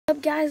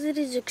up, guys? It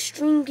is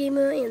Extreme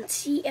Gamer and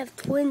CF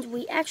Twins.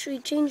 We actually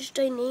changed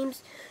our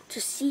names to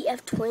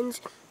CF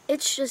Twins.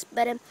 It's just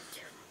better.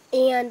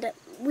 And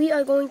we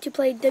are going to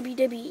play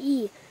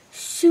WWE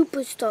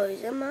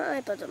Superstars. And my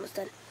iPad's almost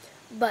done.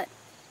 But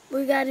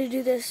we got to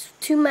do this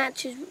 2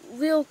 matches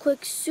real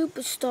quick.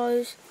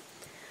 Superstars.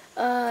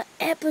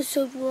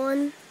 Episode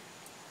 1.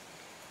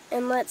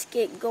 And let's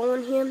get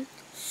going here.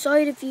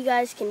 Sorry if you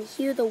guys can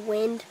hear the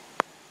wind.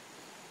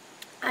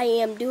 I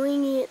am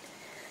doing it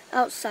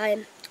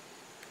outside.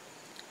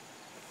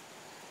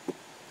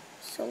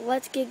 So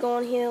let's get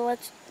going here.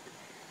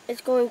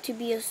 It's going to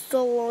be a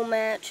solo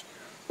match.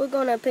 We're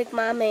gonna pick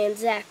my man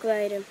Zack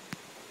Ryder.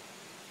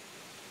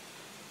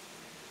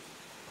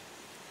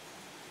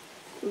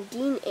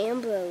 Dean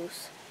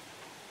Ambrose.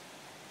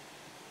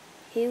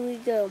 Here we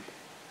go.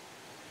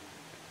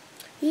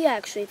 He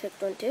actually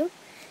picked one too.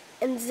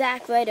 And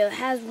Zack Ryder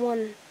has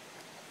won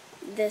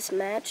this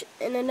match.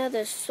 And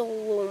another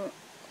solo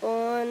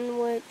one,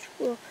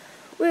 which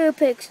we'll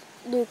pick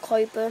Luke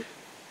Harper.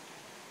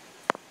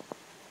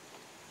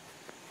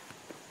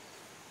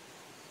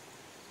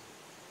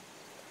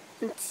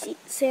 And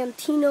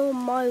Santino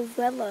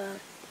Marella.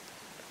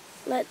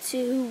 Let's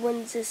see who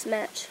wins this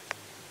match.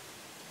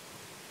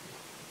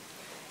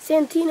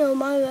 Santino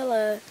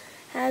Marella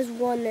has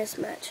won this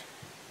match.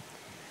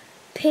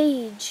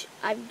 Paige,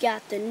 I've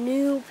got the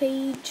new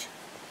Paige.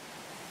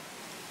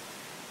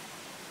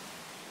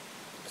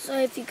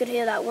 Sorry if you could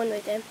hear that one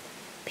right there.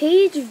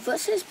 Paige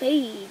versus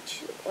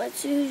Paige. Let's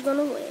see who's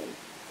gonna win.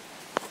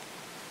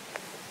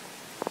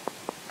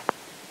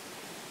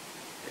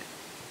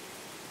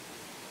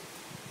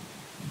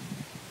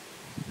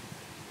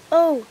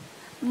 Oh,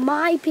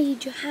 my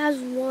Paige has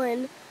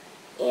won,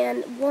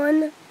 and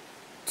 1,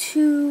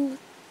 2,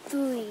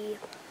 3.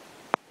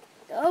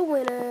 The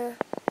winner,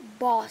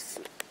 Boss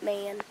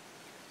Man.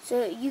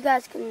 So you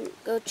guys can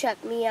go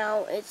check me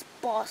out. It's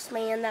Boss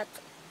Man. That's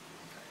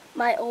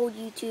my old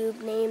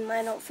YouTube name.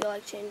 I don't feel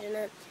like changing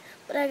it.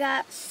 But I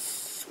got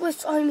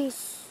Swiss Army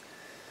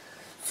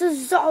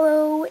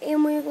Cesaro,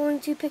 and we're going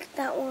to pick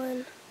that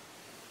one.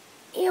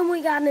 And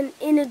we got an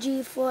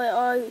energy for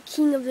our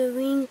King of the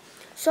Ring.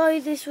 Sorry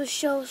this was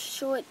so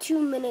short, 2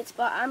 minutes,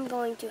 but I'm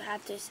going to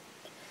have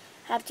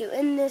to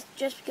end this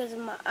just because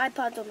my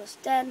iPod's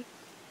almost dead.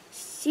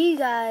 See you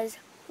guys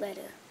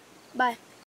later. Bye.